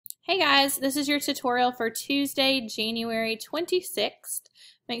Hey guys, this is your tutorial for Tuesday, January 26th.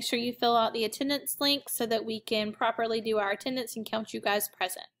 Make sure you fill out the attendance link so that we can properly do our attendance and count you guys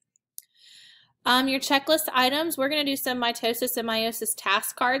present. Your checklist items, we're going to do some mitosis and meiosis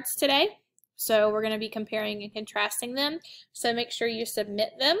task cards today. So we're going to be comparing and contrasting them. So make sure you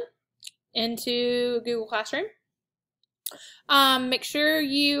submit them into Google Classroom. Make sure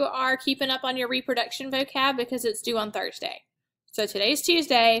you are keeping up on your reproduction vocab because it's due on Thursday. So today's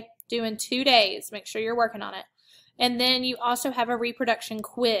Tuesday, due in 2 days. Make sure you're working on it. And then you also have a reproduction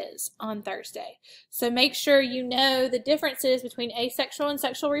quiz on Thursday. So make sure you know the differences between asexual and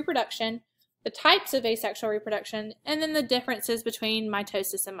sexual reproduction, the types of asexual reproduction, and then the differences between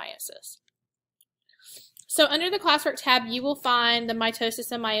mitosis and meiosis. So under the classwork tab, you will find the mitosis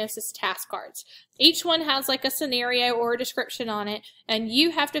and meiosis task cards. Each one has like a scenario or a description on it, and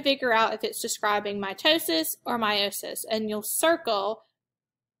you have to figure out if it's describing mitosis or meiosis, and you'll circle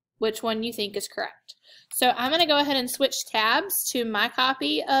which one you think is correct. So I'm going to go ahead and switch tabs to my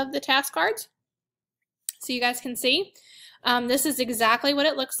copy of the task cards so you guys can see. This is exactly what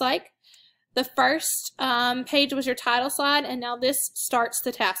it looks like. The first page was your title slide, and now this starts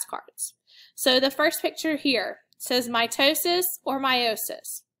the task cards. So the first picture here says mitosis or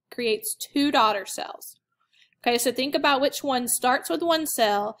meiosis creates 2 daughter cells. Okay, so think about which one starts with 1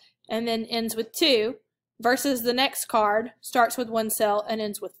 cell and then ends with 2 versus the next card starts with 1 cell and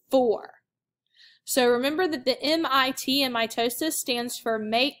ends with 4. So remember that the MIT in mitosis stands for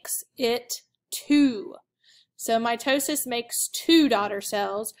makes it 2. So mitosis makes 2 daughter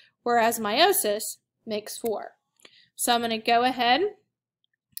cells, whereas meiosis makes 4. So I'm going to go ahead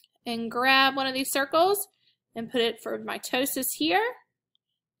and grab one of these circles and put it for mitosis here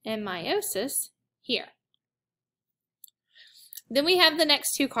and meiosis here. Then we have the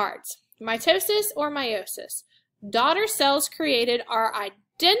next 2 cards, mitosis or meiosis. Daughter cells created are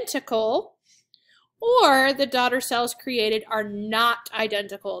identical, or the daughter cells created are not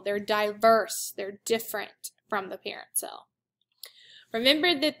identical. They're diverse. They're different from the parent cell.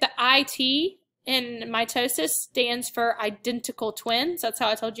 Remember that the IT in mitosis stands for identical twins. That's how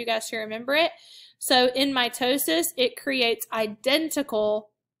I told you guys to remember it. So in mitosis, it creates identical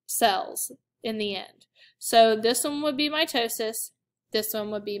cells in the end. So this one would be mitosis, this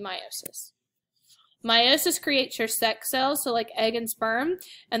one would be meiosis. Meiosis creates your sex cells, so like egg and sperm,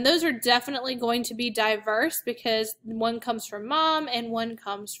 and those are definitely going to be diverse because one comes from mom and one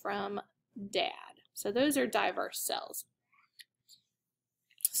comes from dad. So those are diverse cells.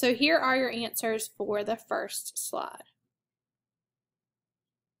 So here are your answers for the first slide.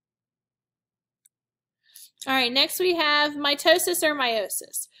 All right, next we have mitosis or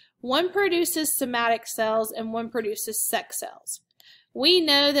meiosis. One produces somatic cells and one produces sex cells. We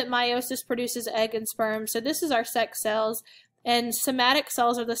know that meiosis produces egg and sperm, so this is our sex cells, and somatic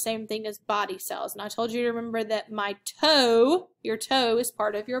cells are the same thing as body cells. And I told you to remember that your toe is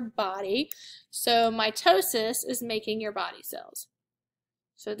part of your body, so mitosis is making your body cells.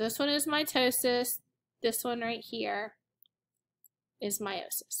 So this one is mitosis, this one right here is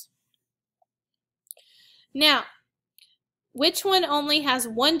meiosis. Now, which one only has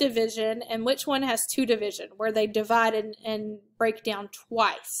 1 division and which one has 2 division, where they divide and break down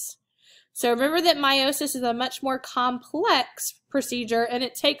twice? So remember that meiosis is a much more complex procedure and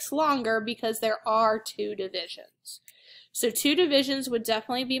it takes longer because there are 2 divisions. So 2 divisions would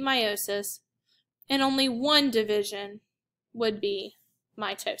definitely be meiosis, and only 1 division would be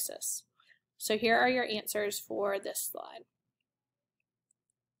mitosis. So here are your answers for this slide.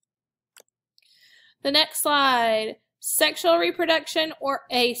 The next slide, sexual reproduction or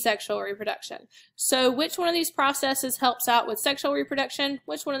asexual reproduction. So which one of these processes helps out with sexual reproduction?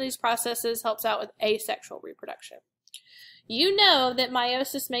 Which one of these processes helps out with asexual reproduction? You know that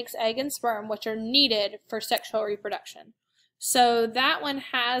meiosis makes egg and sperm, which are needed for sexual reproduction. So that one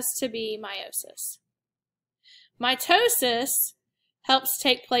has to be meiosis. Mitosis helps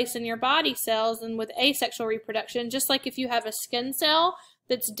take place in your body cells and with asexual reproduction, just like if you have a skin cell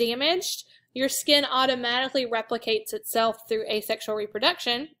that's damaged, your skin automatically replicates itself through asexual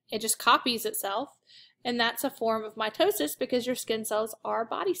reproduction. It just copies itself, and that's a form of mitosis because your skin cells are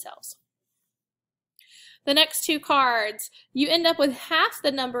body cells. The next 2 cards, you end up with half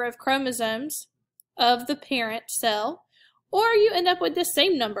the number of chromosomes of the parent cell, or you end up with the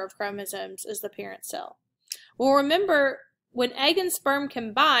same number of chromosomes as the parent cell. Well, remember, when egg and sperm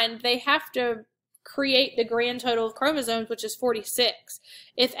combine, they have to create the grand total of chromosomes, which is 46.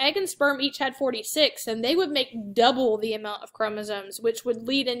 If egg and sperm each had 46, then they would make double the amount of chromosomes, which would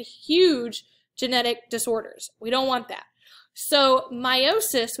lead in huge genetic disorders. We don't want that. So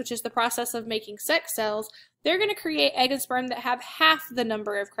meiosis, which is the process of making sex cells, they're going to create egg and sperm that have half the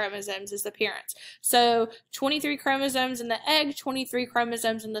number of chromosomes as the parents. So 23 chromosomes in the egg, 23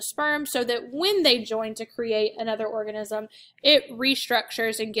 chromosomes in the sperm, so that when they join to create another organism, it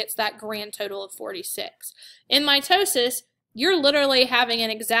restructures and gets that grand total of 46. In mitosis, you're literally having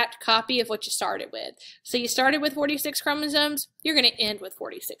an exact copy of what you started with. So you started with 46 chromosomes, you're going to end with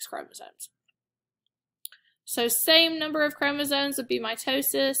 46 chromosomes. So same number of chromosomes would be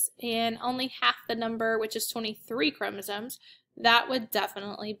mitosis, and only half the number, which is 23 chromosomes, that would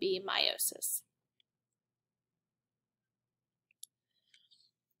definitely be meiosis.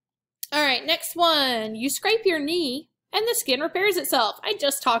 All right, next one. You scrape your knee and the skin repairs itself. I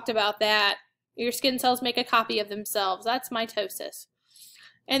just talked about that. Your skin cells make a copy of themselves. That's mitosis.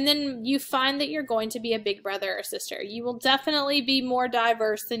 And then you find that you're going to be a big brother or sister. You will definitely be more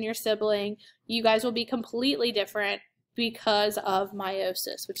diverse than your sibling. You guys will be completely different because of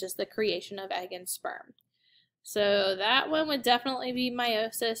meiosis, which is the creation of egg and sperm. So that one would definitely be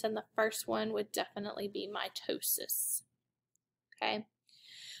meiosis, and the first one would definitely be mitosis. Okay.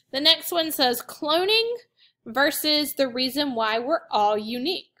 The next one says cloning versus the reason why we're all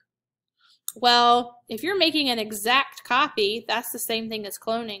unique. Well, if you're making an exact copy, that's the same thing as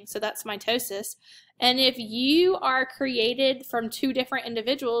cloning, so that's mitosis. And if you are created from two different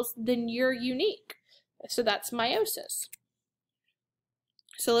individuals, then you're unique. So that's meiosis.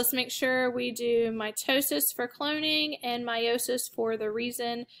 So let's make sure we do mitosis for cloning and meiosis for the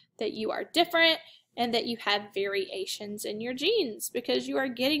reason that you are different and that you have variations in your genes, because you are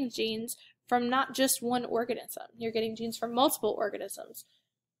getting genes from not just one organism. You're getting genes from multiple organisms.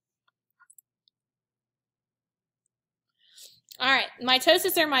 All right,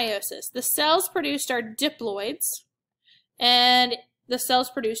 mitosis or meiosis. The cells produced are diploids, and the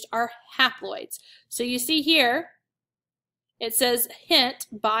cells produced are haploids. So you see here, it says, hint,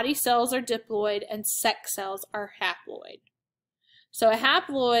 body cells are diploid and sex cells are haploid. So a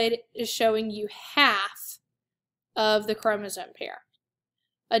haploid is showing you half of the chromosome pair.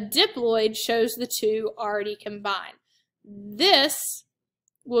 A diploid shows the two already combined. This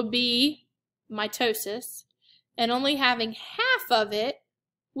will be mitosis, and only having half of it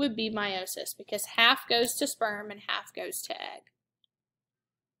would be meiosis, because half goes to sperm and half goes to egg.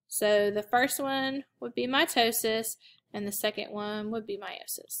 So the first one would be mitosis, and the second one would be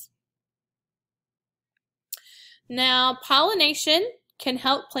meiosis. Now, pollination can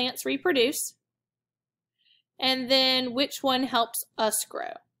help plants reproduce, and then which one helps us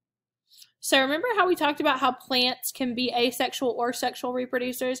grow? So remember how we talked about how plants can be asexual or sexual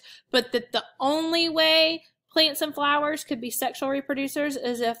reproducers, but that the only way plants and flowers could be sexual reproducers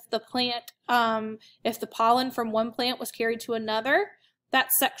is if the plant, if the pollen from one plant was carried to another.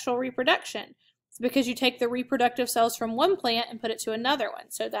 That's sexual reproduction. It's because you take the reproductive cells from one plant and put it to another one.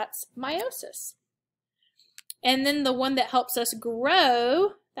 So that's meiosis. And then the one that helps us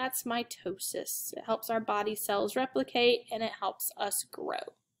grow, that's mitosis. It helps our body cells replicate and it helps us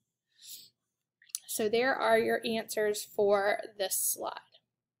grow. So there are your answers for this slide.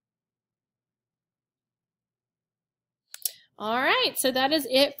 All right, so that is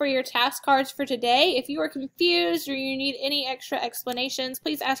it for your task cards for today. If you are confused or you need any extra explanations,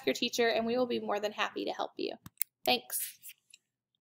 please ask your teacher and we will be more than happy to help you. Thanks.